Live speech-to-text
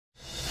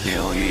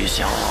刘玉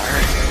小儿，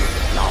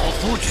老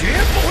夫绝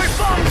不会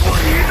放过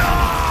你的！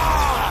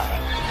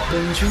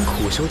本君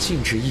苦修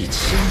禁制1000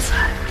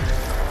载，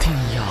定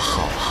要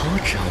好好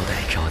招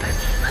待招待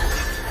你们。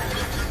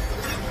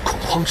恐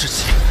慌之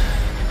气！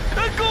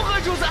恭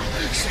贺主子，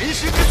神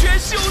识之圈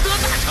修得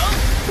大成。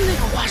那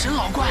个化神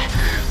老怪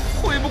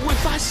会不会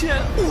发现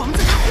我们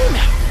在他后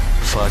面？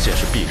发现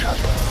是必然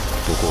的，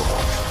不过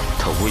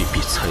他未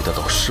必猜得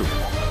到是我。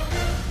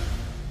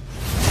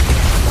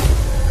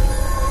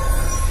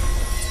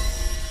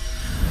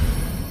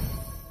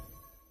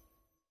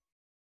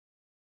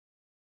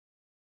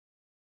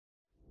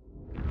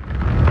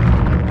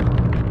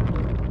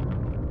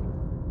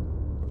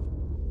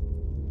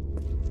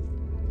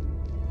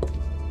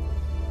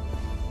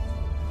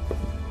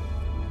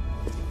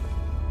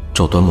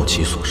 照端木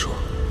奇所说，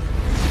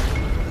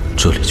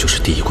这里就是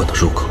第1关的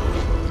入口。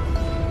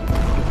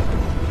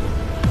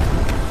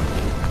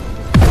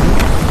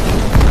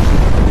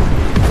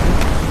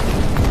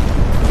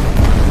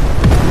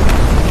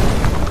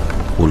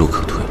无路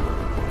可退，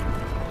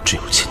只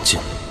有前进。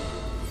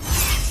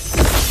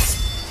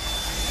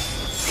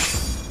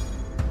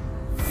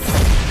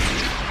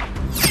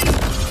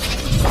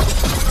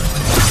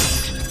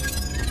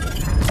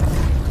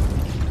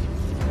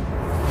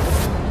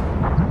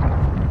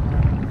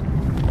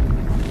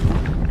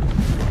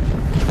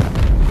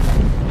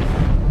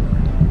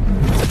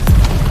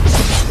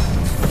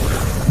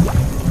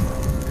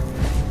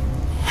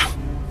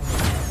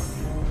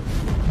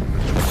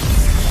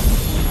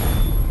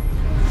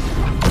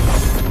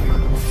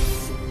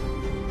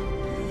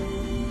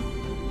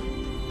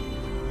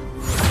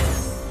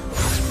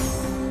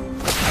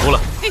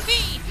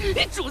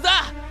主子，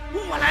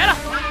我来了！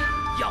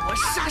要我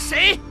杀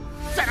谁，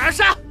在哪儿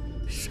杀，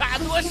杀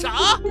多少？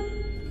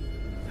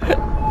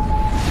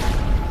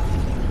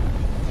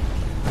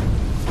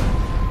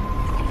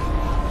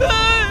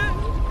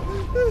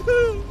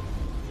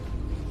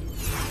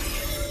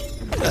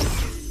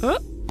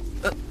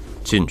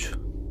进去。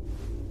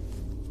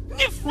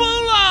你疯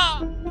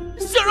了！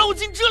想让我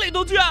进这里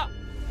头去？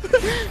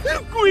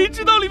鬼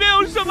知道里面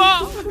有什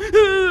么？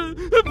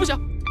不行，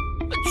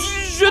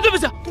绝对不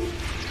行！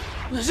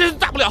 这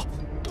大不了，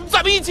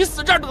咱们一起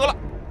死这儿得了。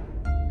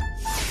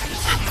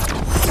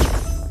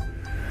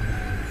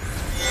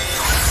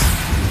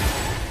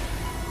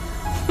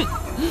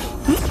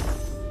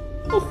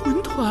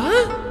魂团，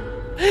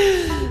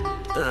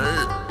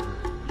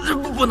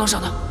不能上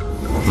当。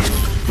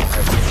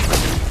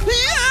别，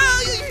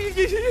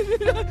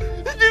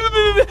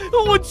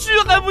我去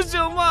还不行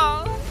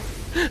吗？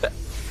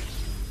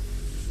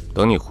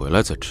等你回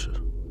来再吃。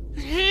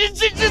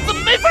这日子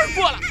没法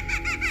过了。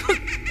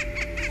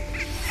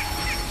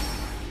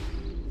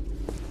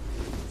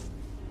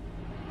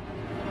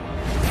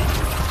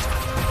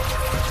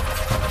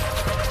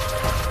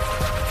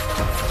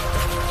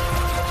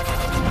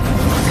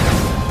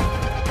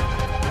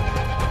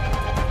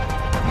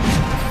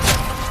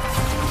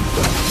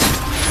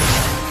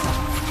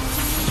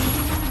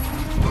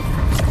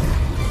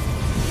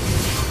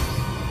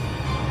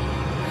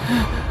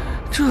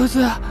 主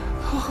子，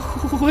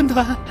魂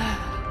团，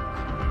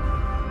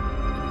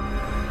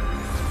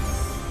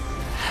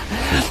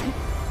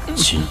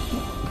金，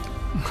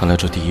看来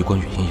这第1关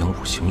与阴阳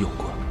五行有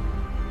关。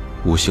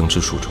五行之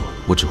术中，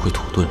我只会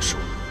土遁术，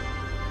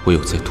唯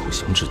有在土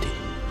行之地，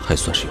还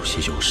算是有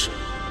些优势。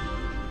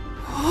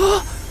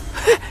哦，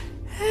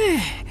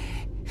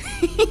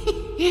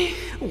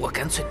我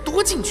干脆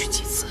多进去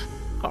几次，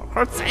好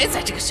好宰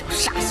宰这个小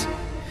煞星。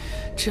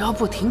 只要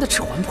不停地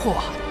吃魂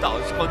魄，到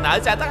时候拿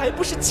下他还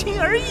不是轻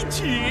而易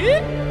举？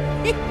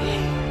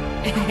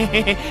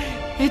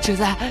主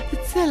子，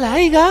再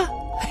来一个！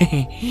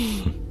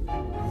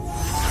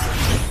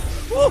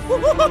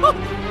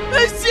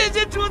谢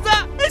谢主子，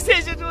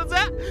谢谢主子！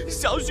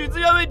小许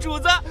子愿为主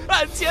子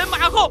鞍前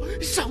马后，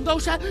上刀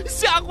山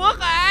下火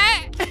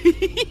海。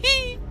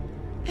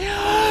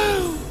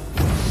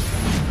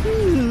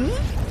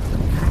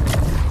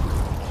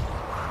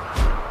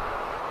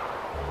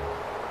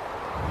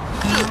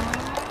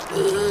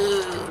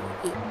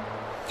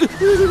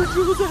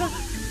主子，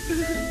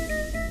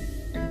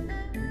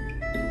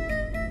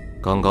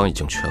刚刚已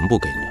经全部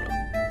给你了，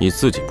你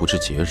自己不知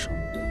节省。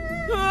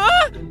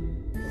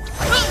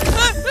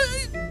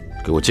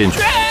给我进去！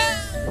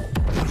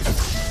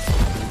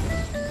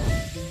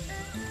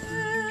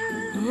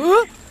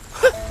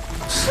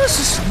这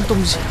是什么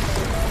东西？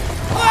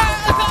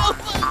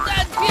混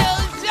蛋，停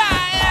下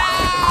呀！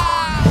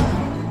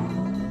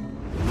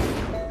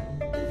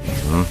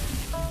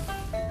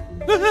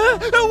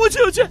我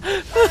去！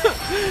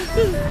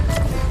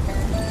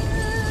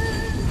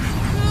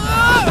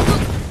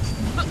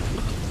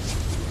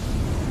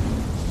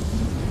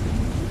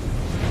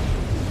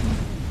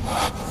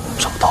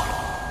找到了。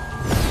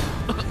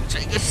这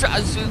个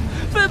煞星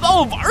非把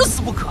我玩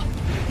死不可，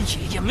爷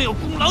爷没有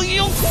功劳也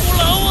有苦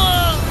劳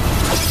啊！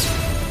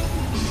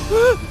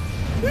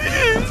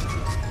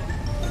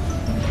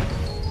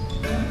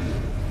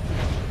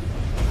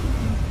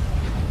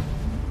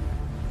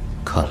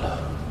看来，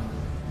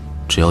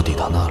只要抵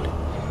达那里，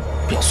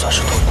便算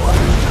是通关。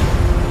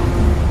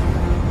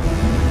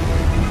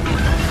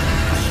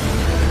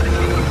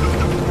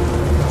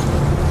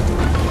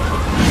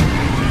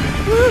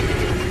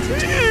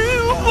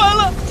完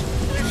了，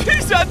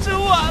这下真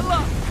完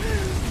了！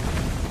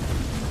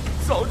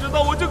早知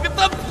道我就跟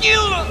他拼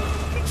了，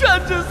站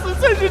着死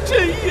才是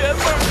真爷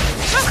们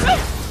儿。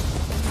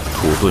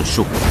土遁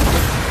术。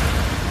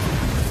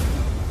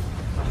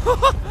哈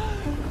哈，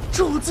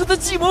主子的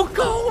计谋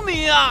高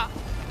明啊！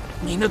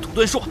您的土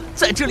遁术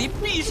在这里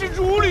必是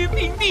如履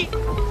平地，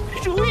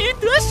如鱼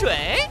得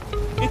水。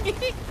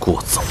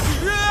过早。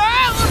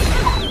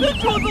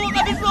主子，我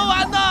还没说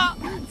完呢，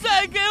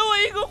再给我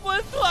一个魂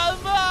团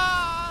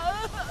吧！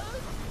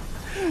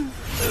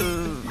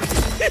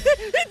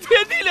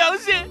天地良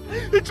心，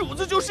主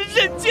子就是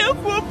人间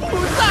活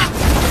菩萨。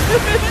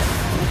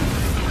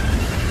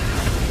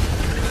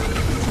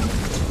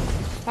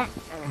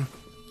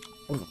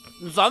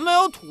咱们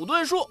有土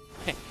遁术，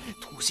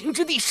土行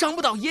之地伤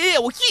不到爷爷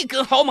我一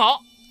根毫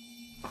毛。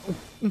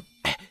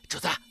主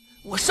子，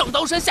我上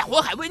刀山下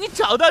火海为你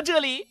找到这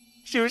里，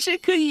是不是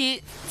可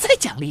以再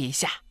奖励一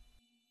下？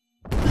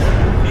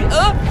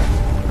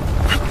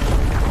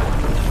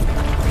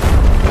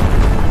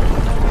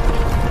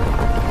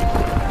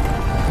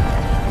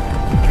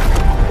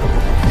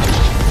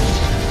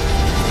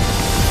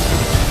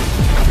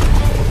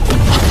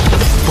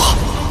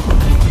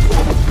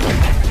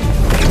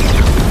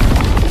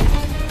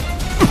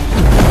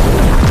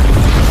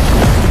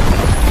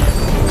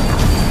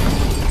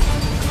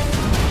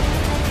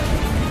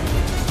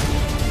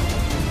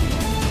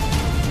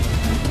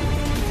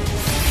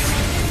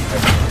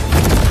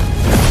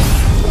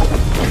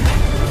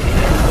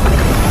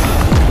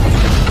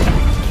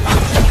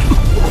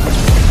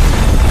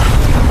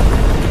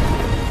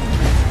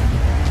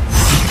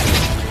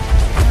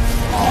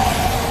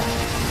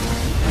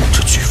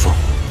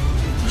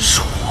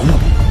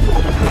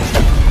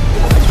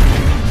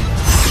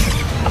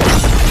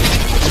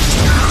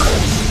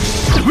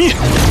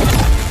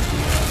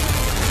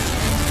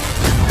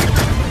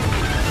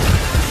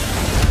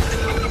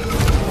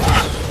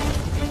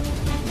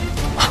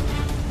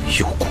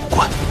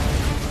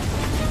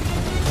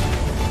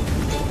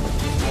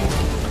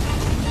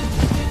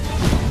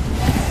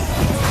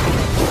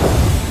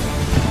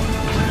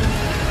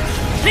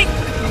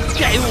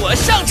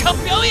上场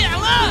表演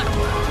了！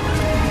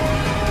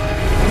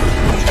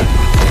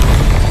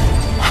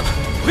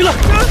回来！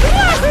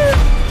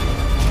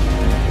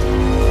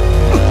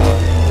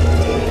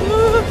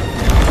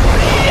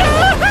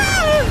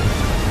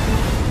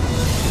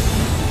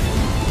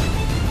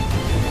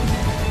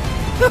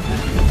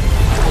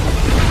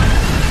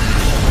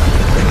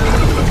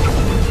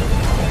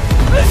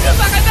这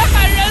咋还在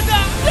喊人呢？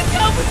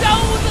想不想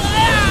武德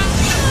呀？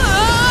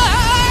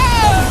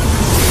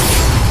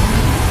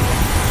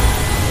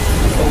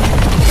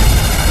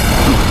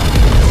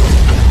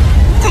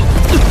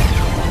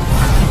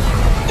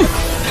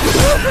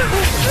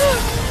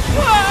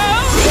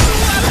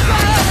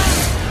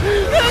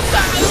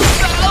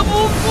打不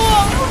过，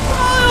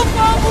又放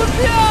不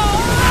掉。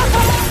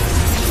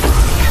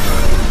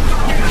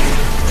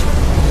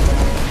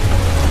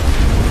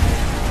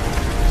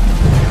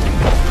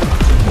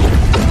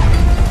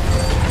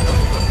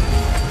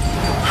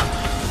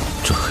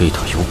这黑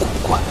塔有古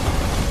怪，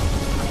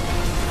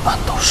难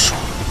道说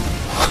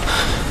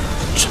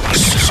这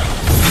是什么？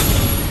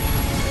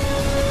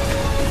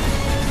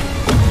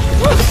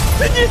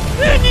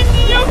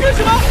你要干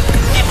什么？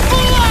你疯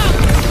了！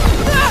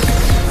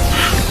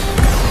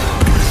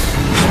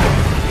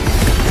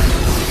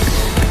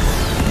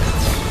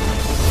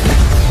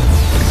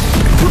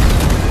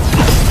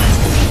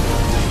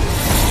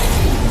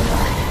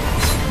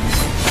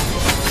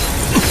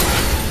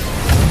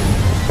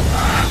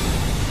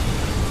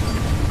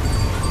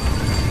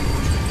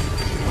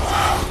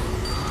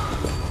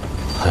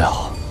还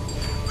好，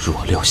如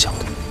我料想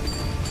的，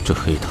这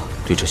黑塔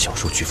对这小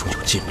兽飓风有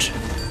禁制。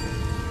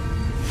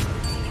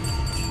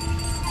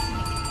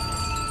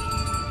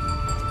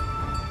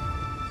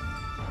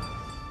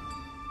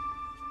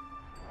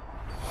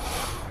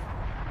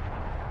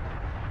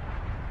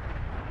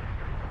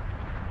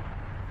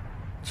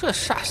这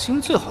煞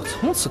星最好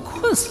从此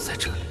困死在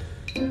这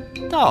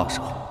里，到时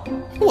候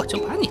我就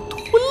把你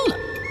吞了。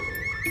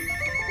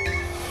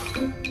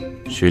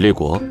许立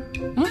国，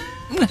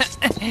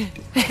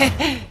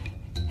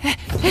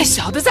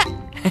小的在。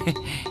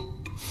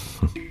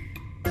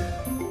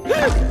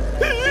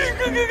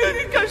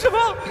干什么？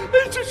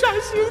这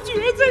煞星居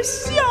然在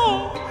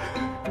笑！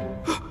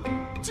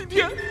今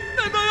天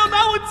难道要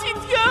拿我祭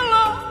天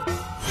了？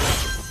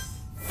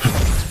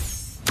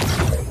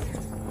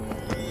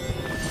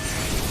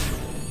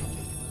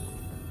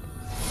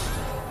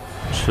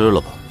吃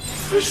了吧。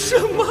什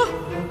么？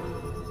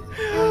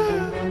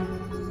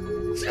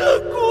这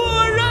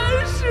果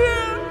然是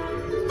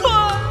断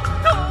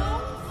头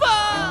饭！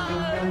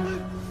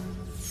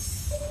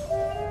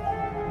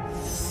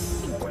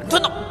滚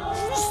蛋呐！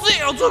死也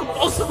要做个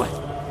饱死鬼！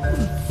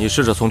你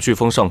试着从飓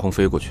风上空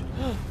飞过去，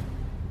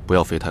不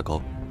要飞太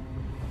高。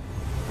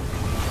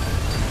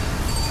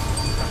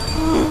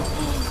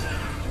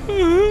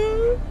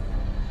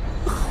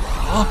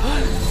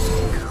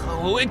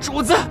位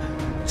主子，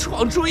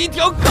闯出一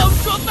条康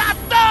庄大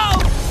道。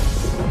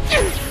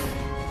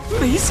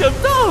没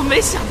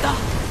想到，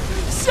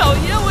小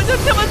爷我就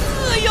这么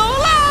自由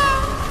了！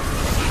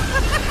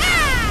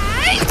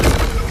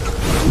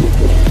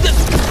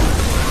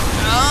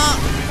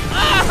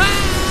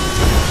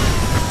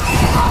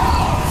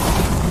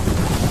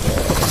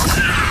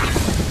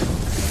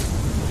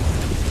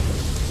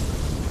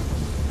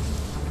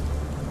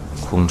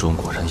空中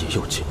果然也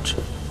有禁制，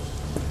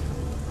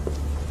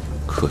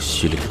可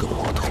惜了一个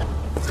魔头。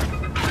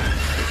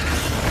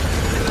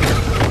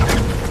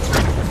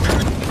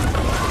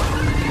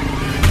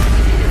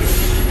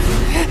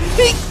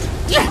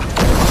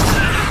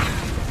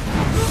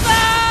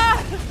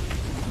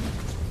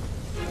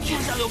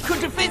天上有克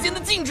制飞行的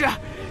禁制，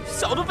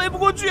小的飞不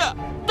过去。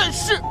但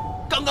是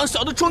刚刚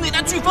小的冲那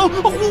大飓风，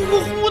呼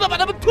呼呼的把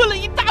他们吞了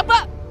一大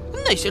半。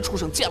那些畜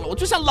生见了我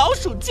就像老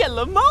鼠见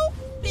了猫，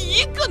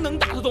一个能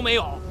打的都没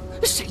有。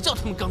谁叫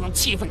他们刚刚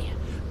欺负你？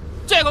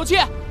这口气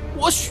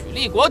我许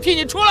立国替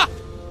你出了。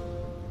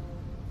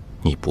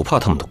你不怕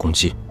他们的攻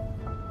击？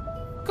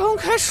刚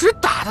开始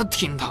打得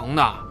挺疼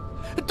的，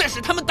但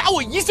是他们打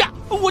我一下，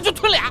我就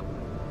吞俩。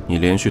你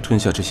连续吞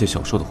下这些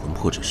小兽的魂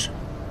魄之时，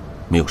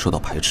没有受到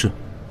排斥？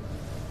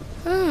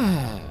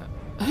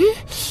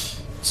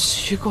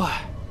奇怪，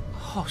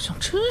好像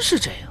真是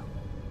这样。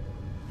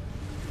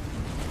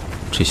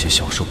这些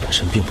小兽本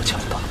身并不强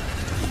大，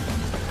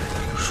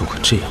如果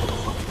这样的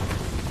话，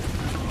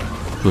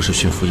若是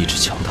驯服一只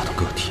强大的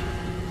个体，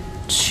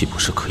岂不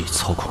是可以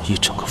操控一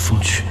整个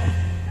蜂群？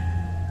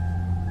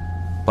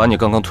把你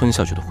刚刚吞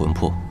下去的魂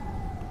魄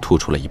吐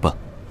出来一半。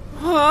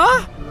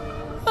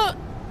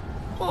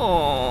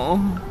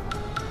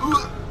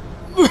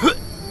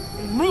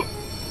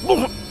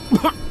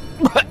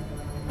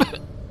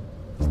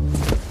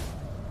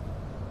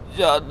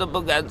小的不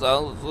敢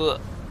藏私，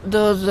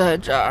都在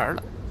这儿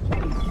了。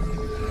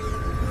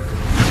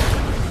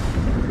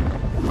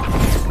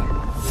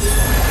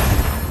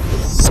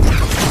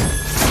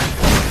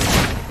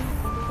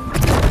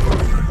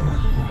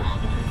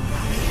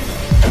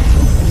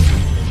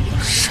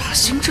傻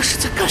星这是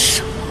在干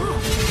什么？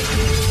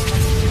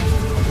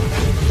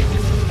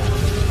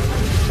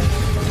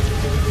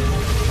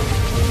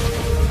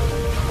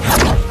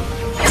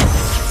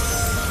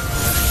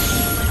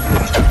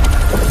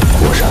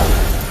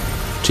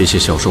这些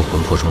小兽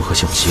魂魄融合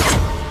性极好，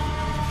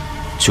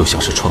就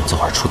像是创造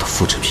而出的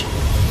复制品，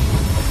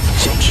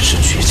简直是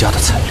绝佳的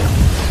材料。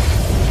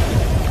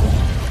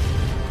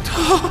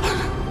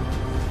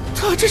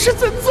他这是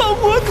在造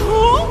魔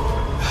头！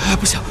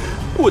不行，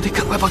我得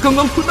赶快把刚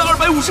刚吞的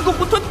250个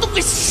魂团都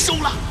给吸收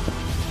了，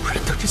不然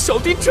等着小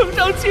弟成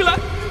长起来，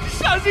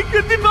傻星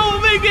肯定把我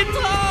喂给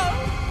他。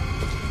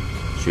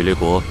许立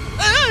国，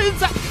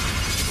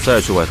再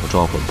去外头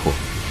抓魂魄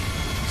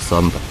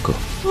，300个。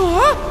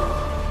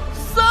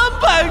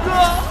300个！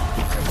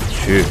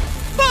去！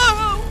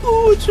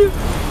我去！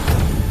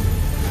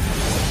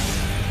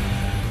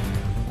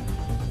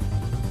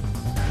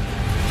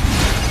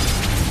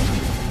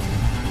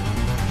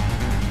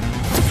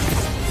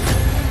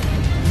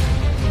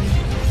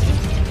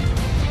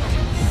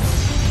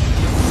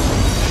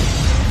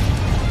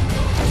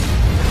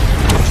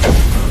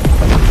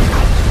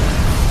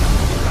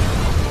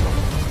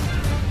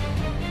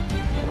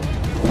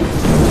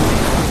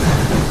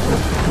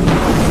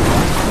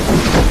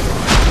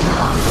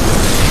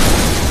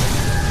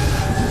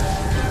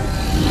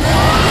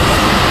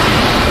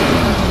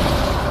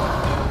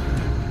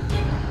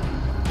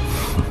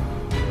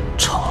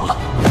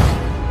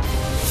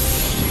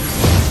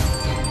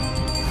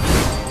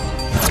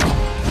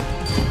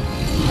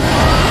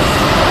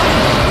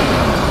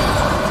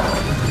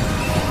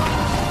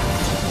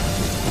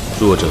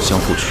弱者相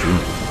互取暖，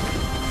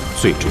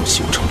最终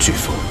形成飓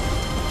风。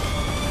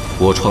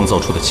我创造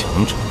出的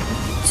强者，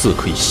自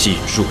可以吸引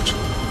弱者，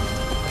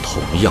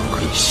同样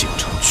可以形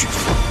成飓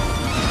风。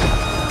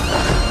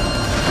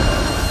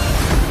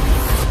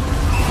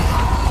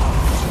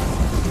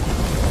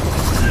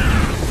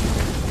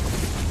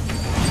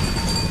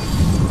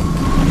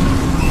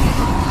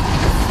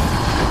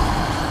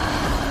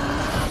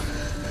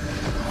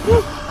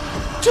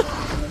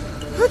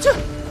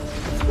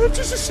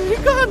这是谁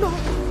干的？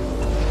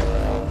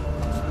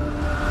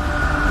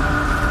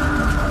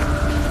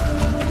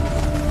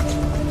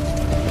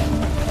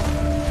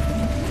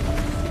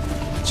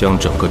将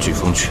整个飓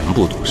风全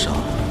部堵上，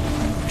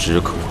只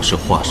可能是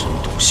化神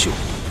独秀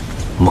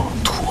孟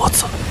驼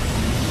子。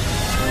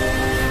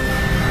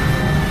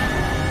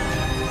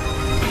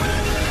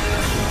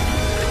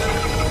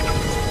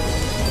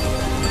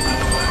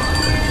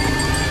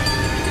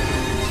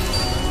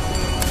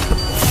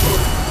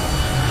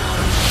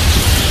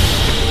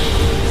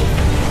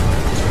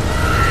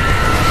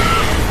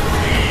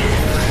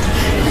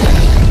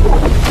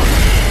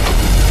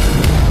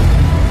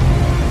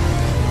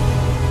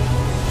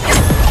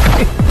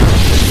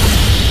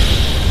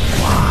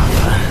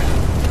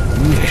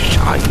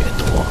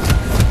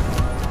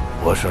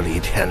我说李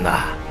天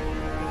呐，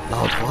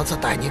老头子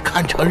带你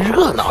看场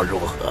热闹如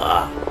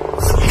何？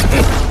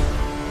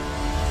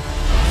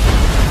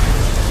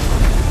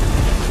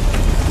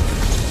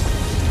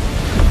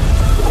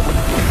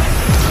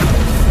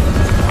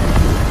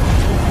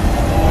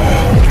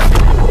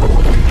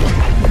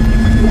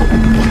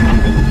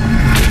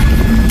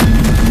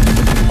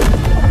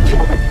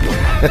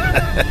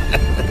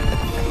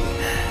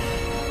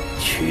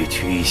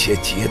些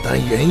结丹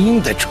元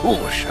婴的畜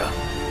生，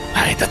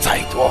来的再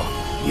多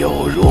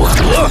又如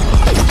何？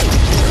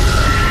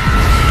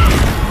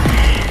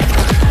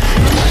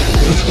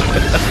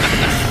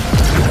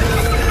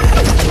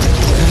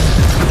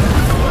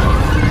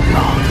老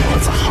头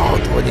子好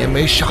多年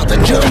没杀得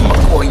这么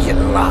过瘾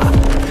了，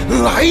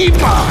来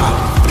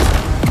吧！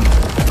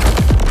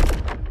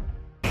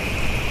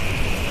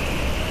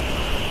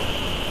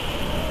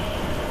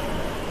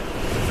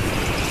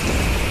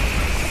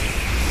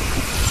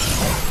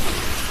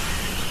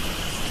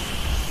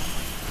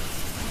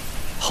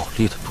好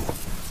烈的毒，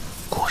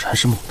果然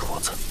是孟驼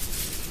子。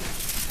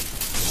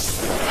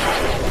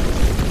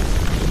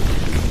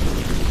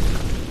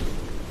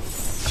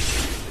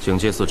警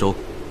戒四周，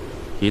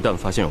一旦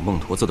发现有孟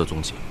驼子的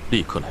踪迹，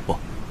立刻来报。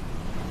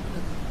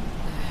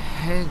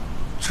哎，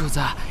主子，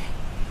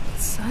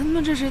咱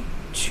们这是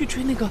去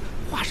追那个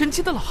化神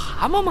期的老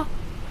蛤蟆吗？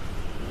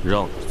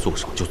让你做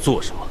什么就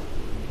做什么。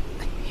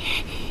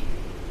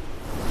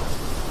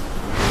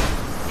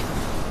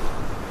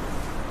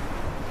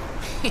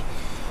嘿，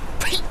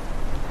呸！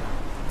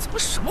怎么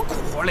什么苦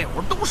活累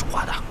活都是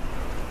花的？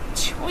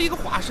瞧一个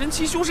化神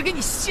期修士给你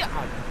吓的，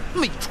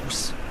没出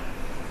息！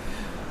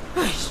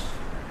哎呀！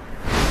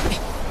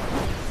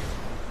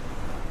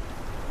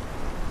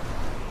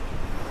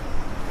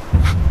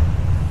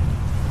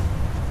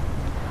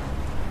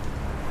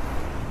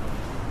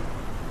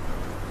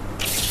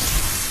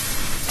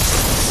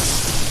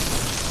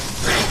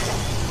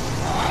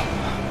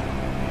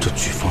这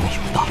飓风里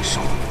有大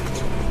伤。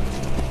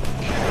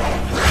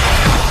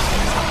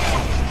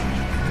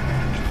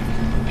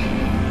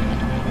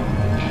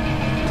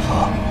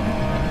他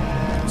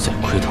在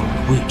窥探我的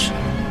位置。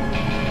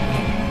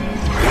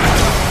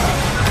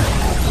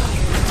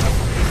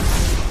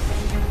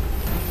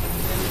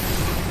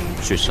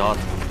去杀他！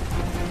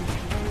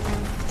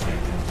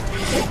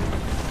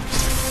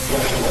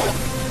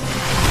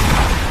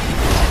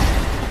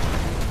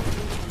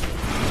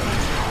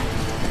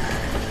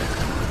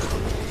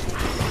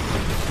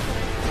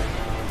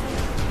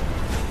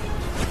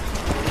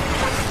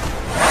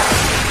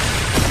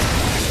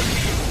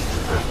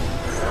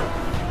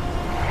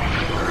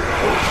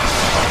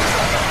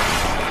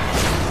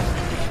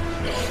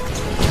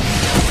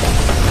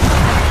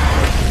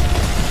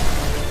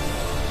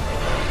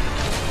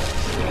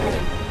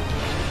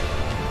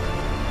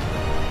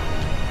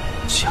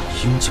假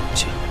鹰境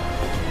界。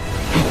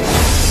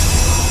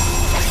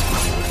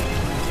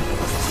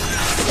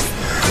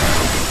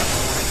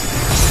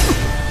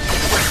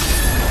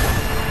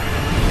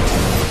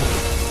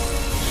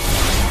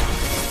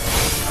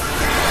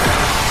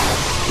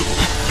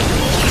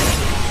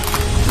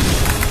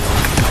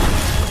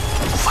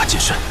无法近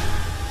身，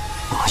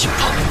拿硬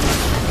他。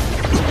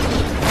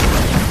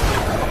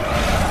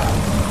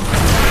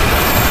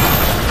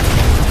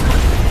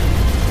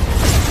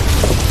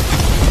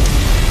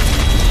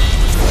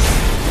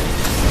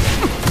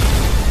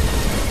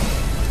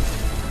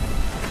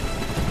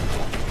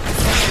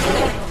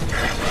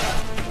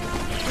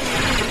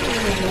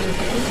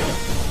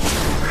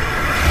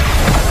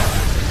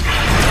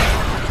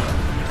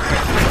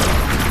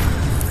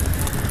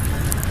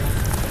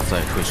再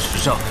退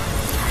10丈。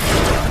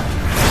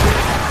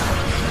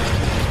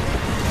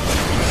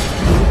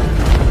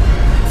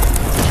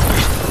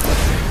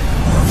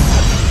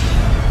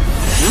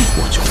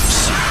我就不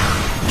信，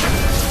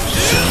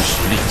真实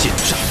利剑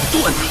斩不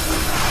断你！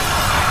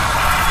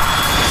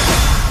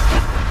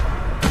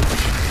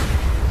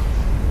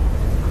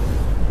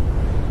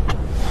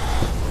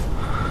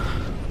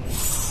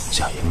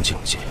假鹰境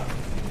界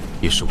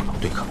也是我能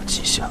对抗的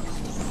极限了。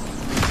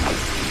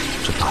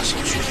这大型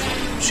飓风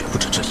绝不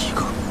止这一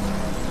个。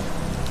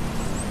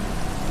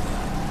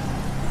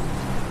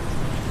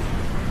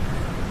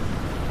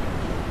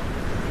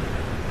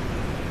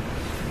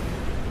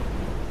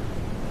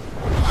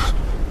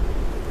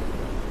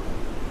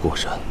果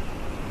然，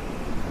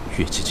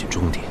越接近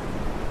终点，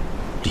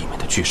里面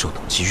的巨兽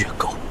等级越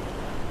高。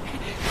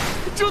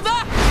主子，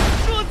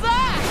主子，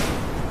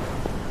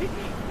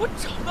我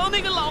找到那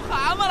个老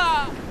蛤蟆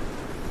了。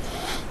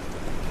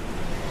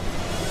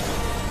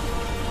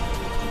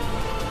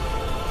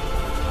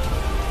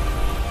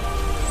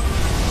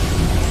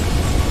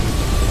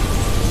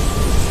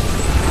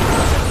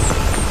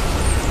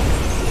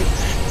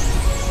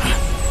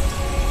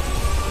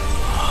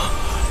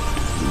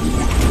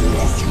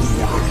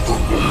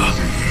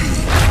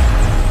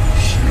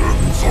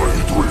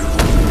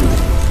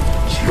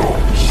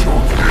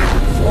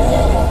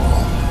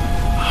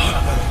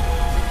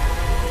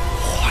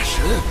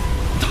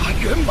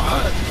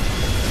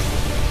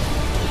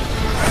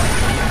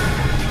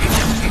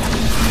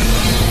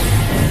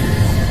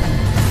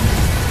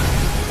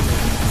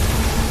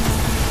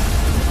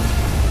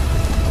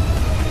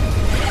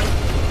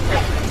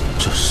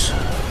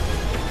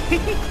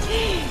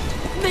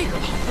那个老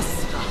不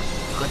死的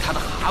和他的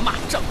蛤蟆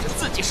仗着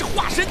自己是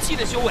化神期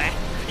的修为，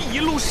一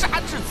路杀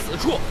至此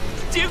处，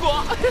结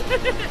果，哎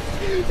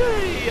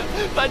呀，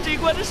把这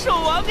关的兽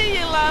王给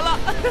引来了。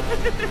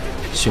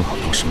幸好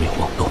当时没有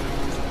妄动，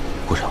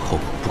不然后果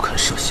不堪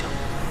设想。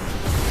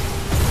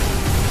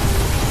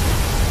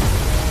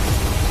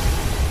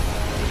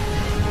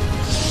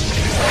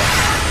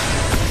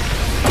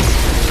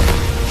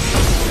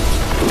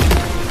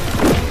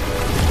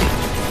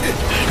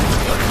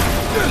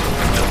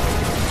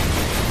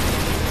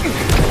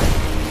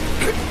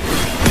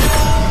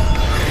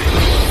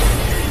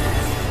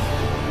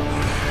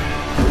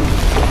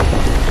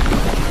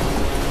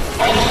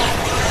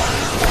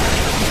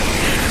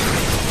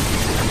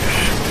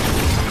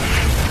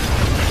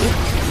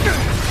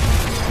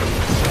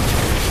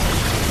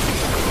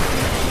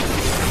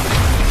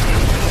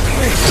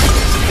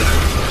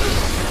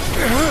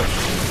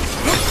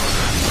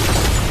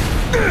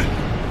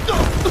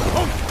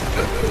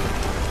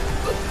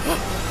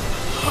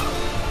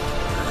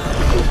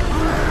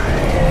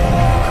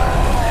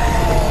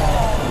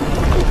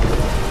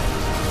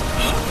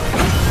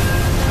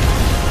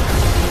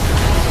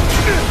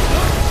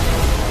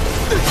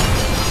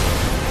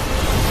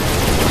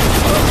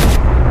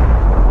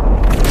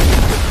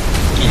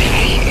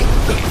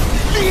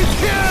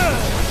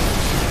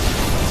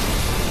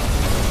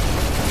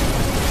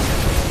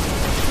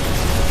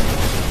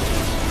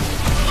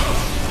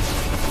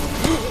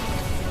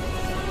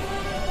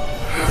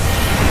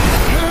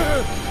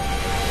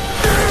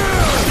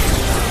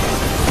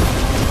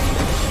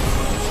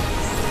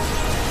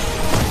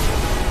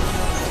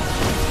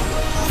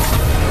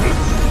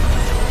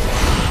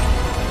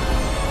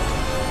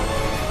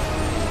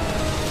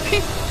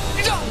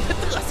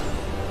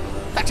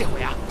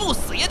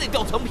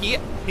层皮。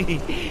嘿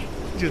嘿，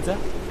主子，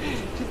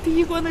这第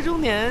一关的终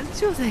点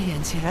就在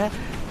眼前，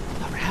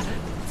要不然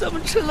咱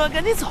们趁乱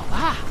赶紧走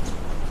吧。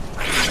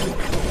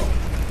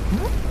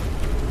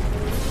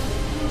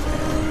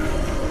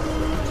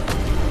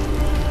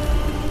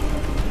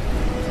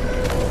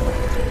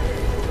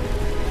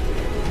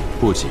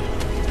不急，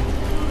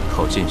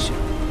好进行。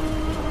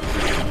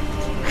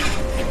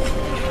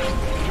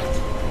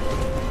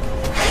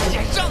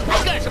先让你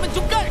干什么你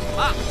就干什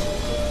么。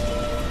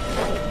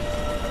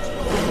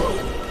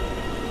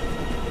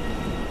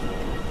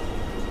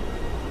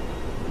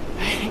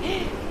哎，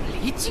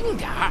离近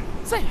点儿，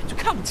再远就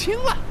看不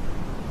清了。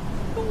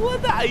多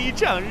大一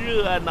场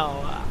热闹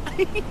啊！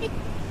嘿嘿嘿。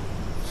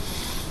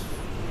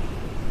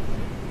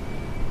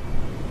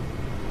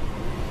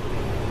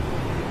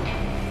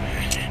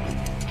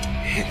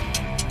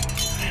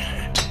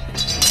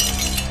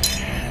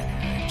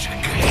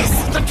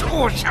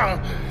畜生，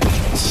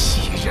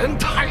欺人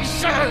太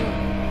甚！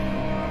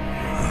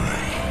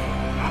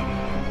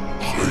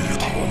黑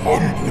塔漫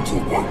步自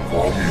万方，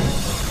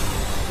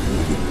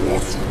我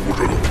族人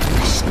无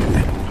数，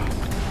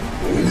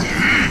无疑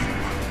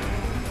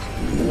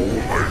我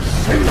们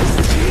受死。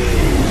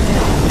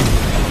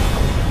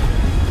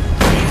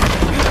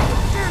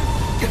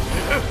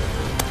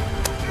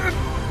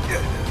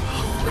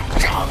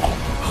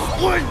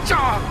混账！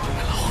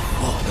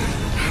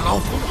老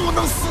夫不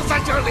能死在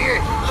这里！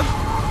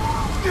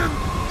一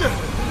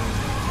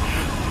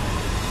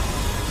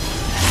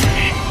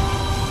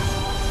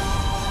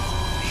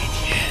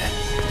天，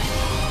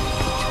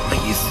这么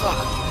一算，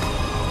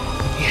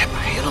也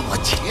陪了我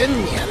1000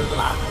年了。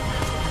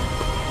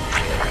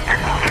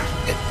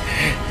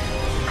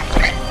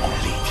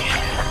李天，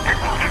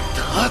得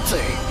罪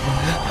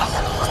老夫，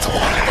总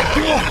还得多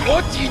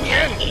活几年。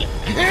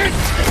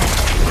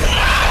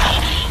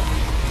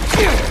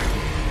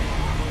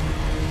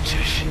这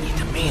是你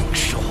的命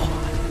数，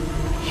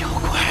要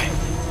怪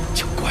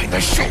就怪那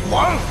兽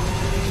王。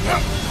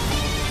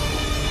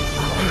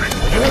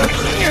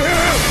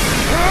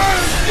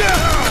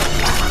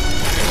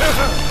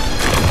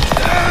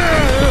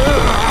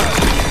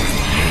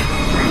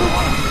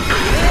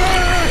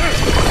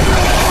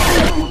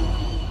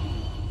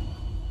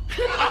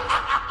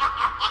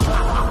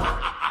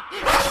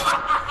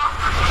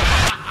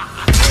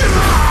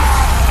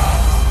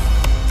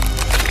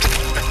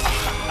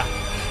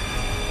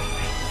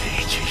这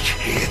具躯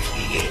体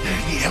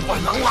也不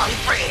能浪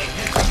费。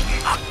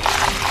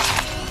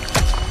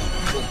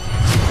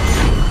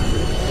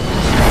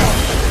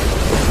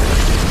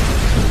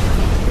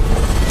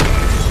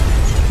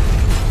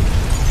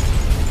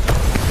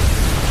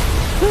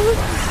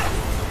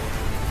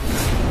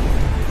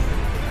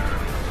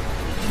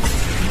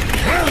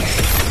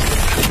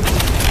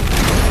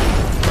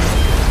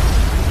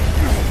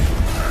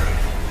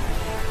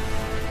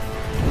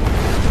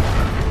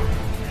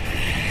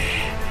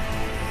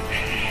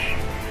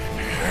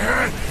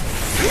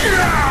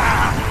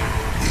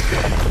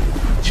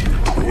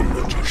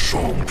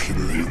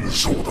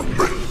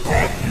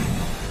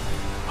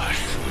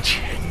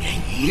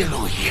一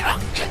路养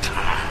着他，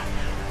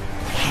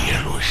一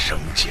路升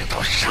阶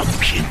到上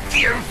品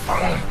巅峰。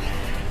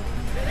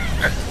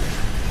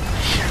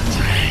现在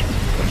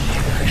你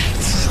可是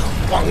此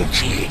王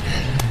级，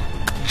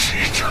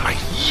只差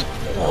一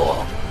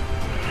步，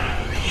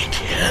李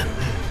天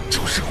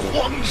就是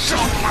皇上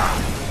了。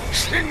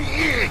是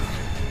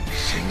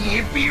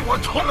你逼我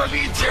出了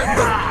李天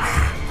的。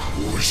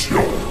可笑，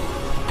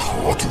他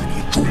对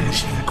你忠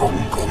心耿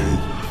耿，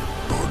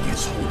但你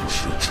从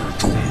始至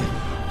终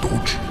都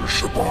只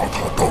是把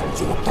他当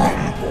作担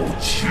保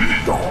弃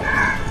养。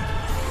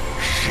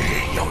是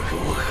又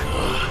如何？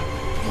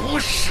不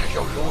是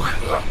又如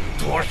何？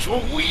多说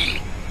无益。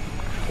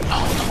老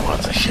头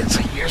子现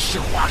在也是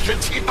化神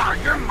期大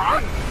圆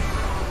满，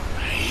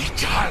没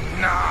战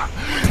呐！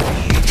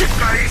你这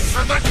该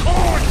死的畜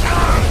生！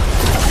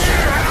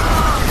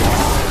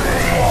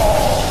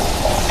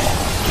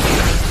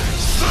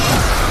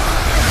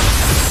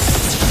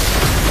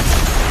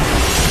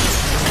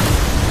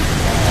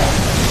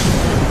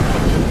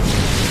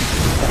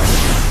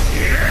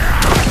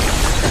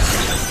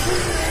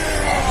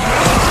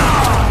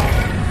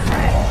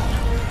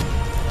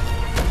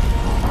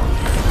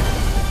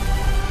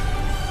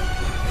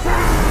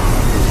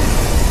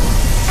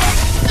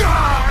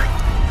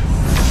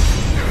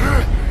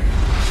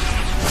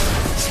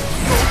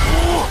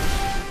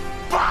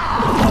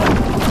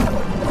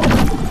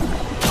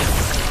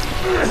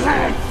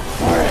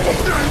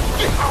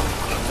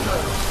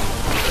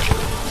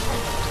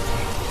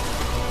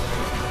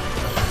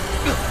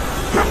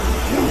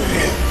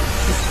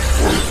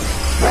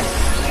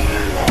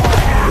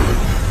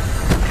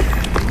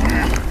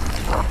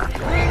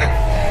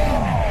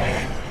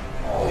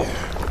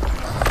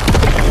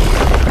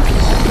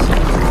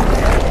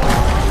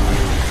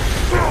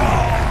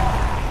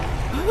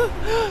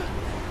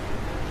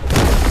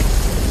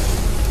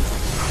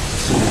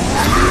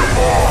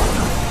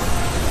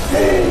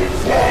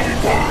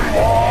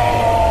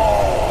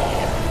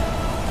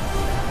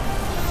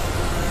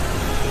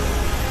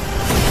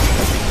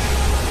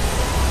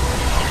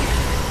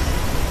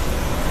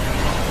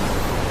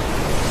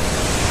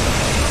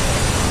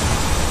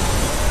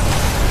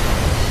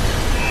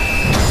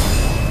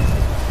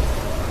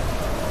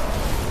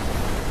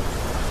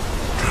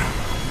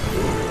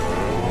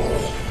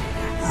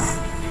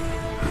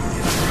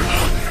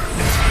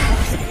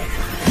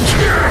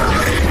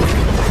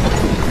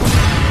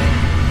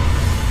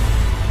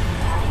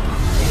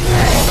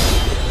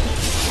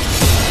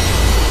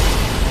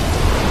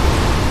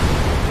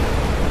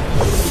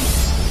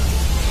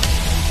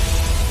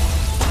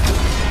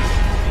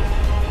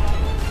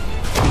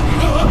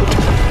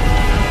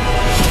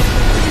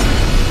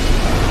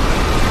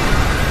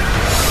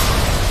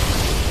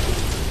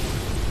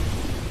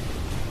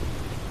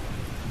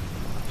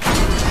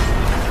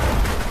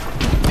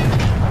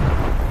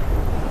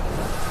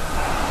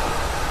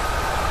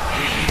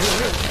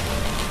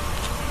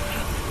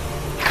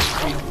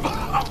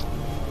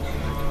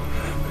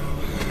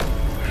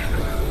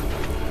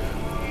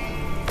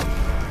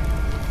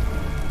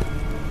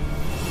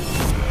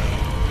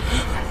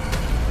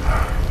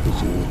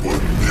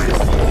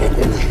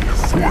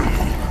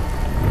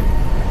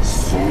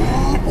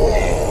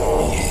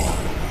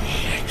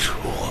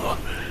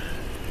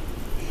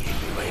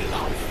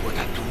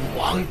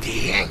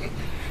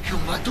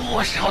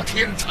多少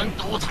天层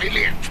都才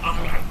练成。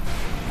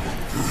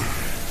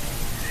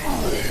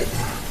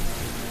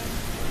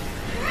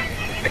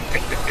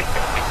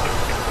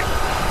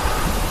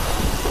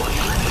我用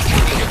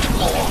铁杵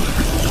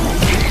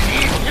替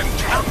天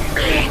长命。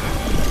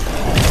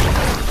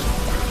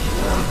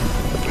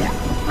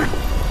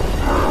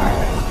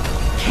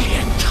天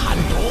蚕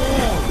毒，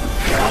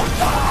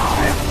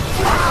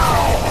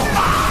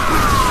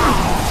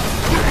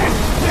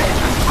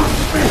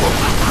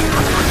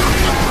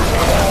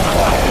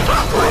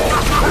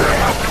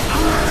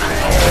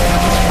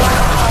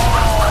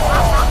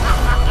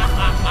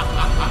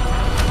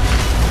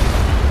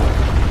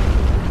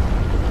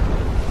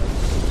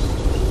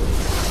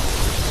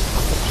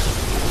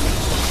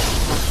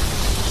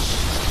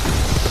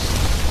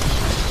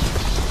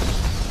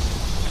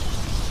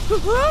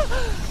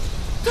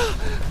他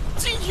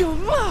竟赢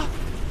了！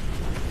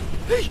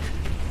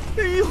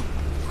哎呦，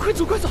快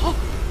走快走！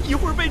一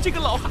会儿被这个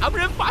老蛤蟆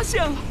人发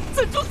现了，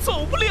咱就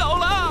走不了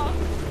了。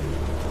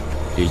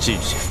李进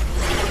先，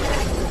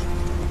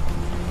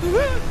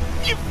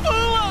你疯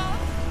了！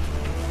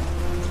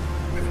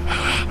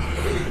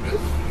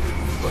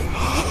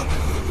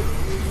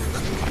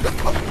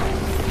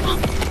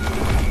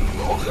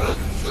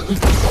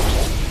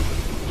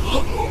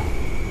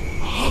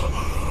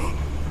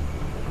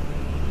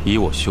以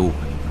我修为，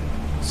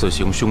此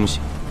行凶险，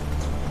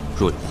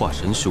若有化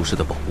神修士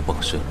的保护傍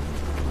身，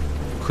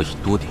可以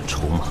多点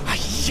筹码。哎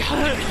呀，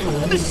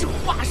那是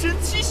化神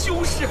期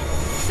修士，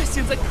他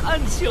现在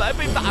看起来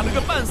被打了个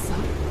半死，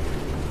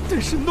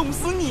但是弄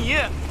死你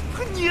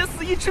和捏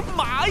死一只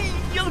蚂蚁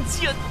一样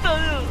简单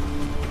啊！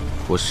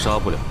我杀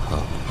不了他，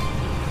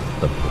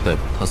但不代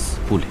表他死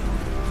不了。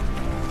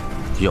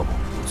要么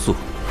不做，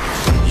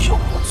要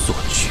么做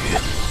绝。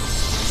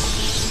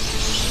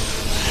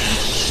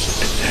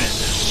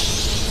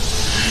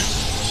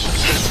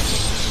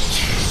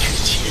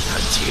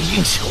结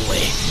阴修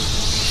为，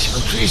想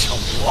追上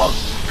我，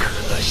可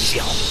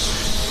笑！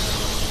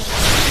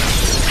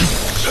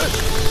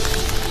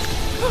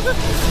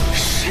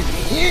是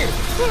你！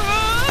死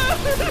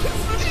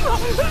定了！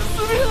死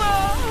定了！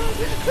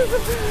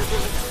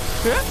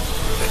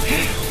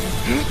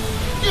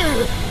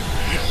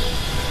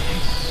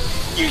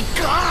你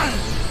敢！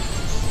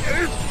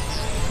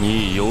你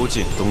已油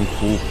尽灯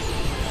枯，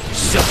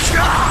下去！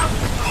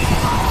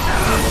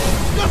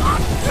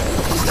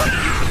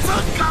怎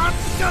敢！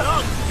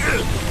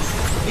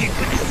你个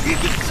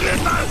贱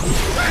男！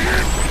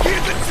你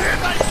个贱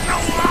男小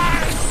孩！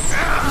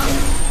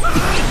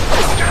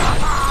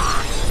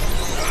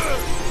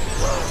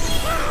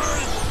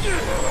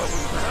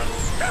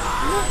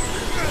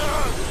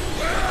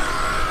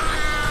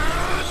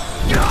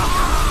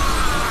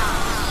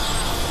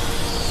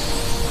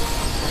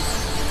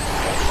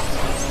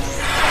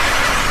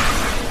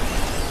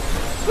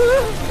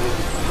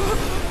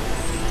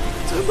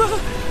怎么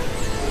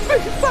被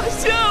发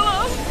现了？